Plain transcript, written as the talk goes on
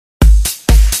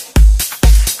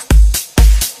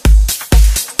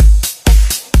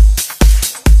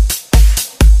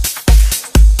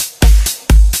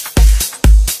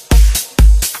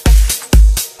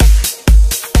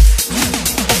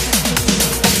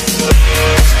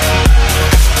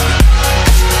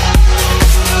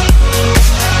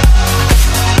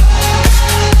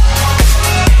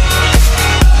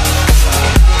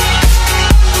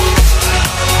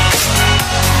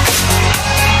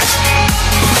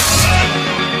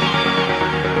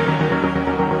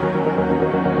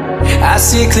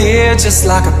see it clear, just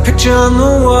like a picture on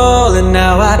the wall. And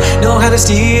now I know how to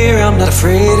steer, I'm not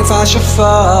afraid if I should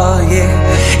fall, yeah.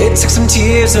 It took some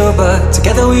tears, oh, but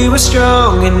together we were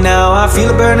strong. And now I feel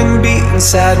a burning beat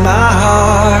inside my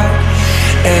heart.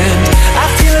 And I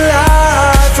feel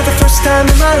alive for the first time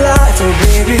in my life, oh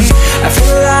baby, I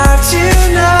feel alive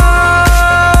tonight.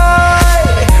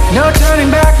 No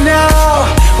turning back now,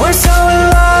 we're so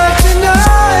alive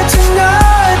tonight,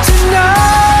 tonight, tonight.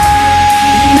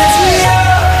 You lift me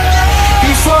up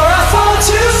before I fall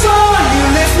too far. You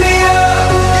lift me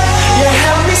up, you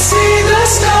help me see the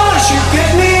stars. You pick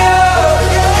me up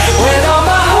when all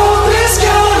my hope is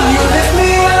gone. You lift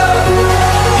me up,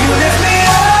 you lift me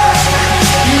up,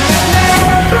 you lift me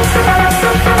up.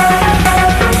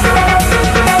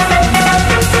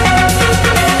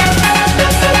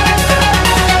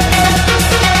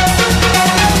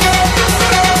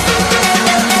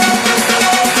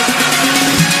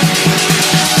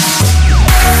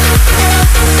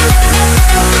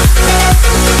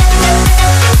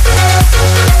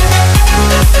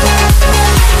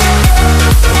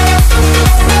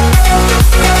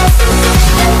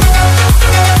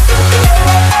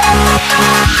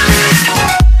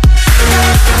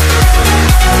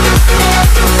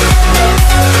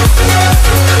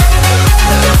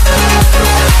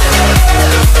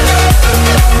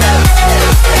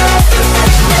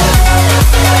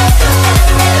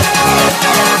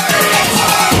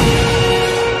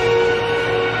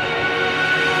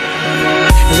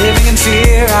 Living in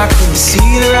fear, I couldn't see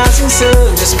the rising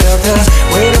sun. Just felt the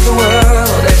weight of the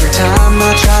world every time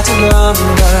I tried to run.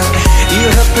 But you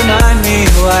helped remind me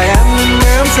who I am and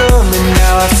where I'm from. And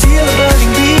now I feel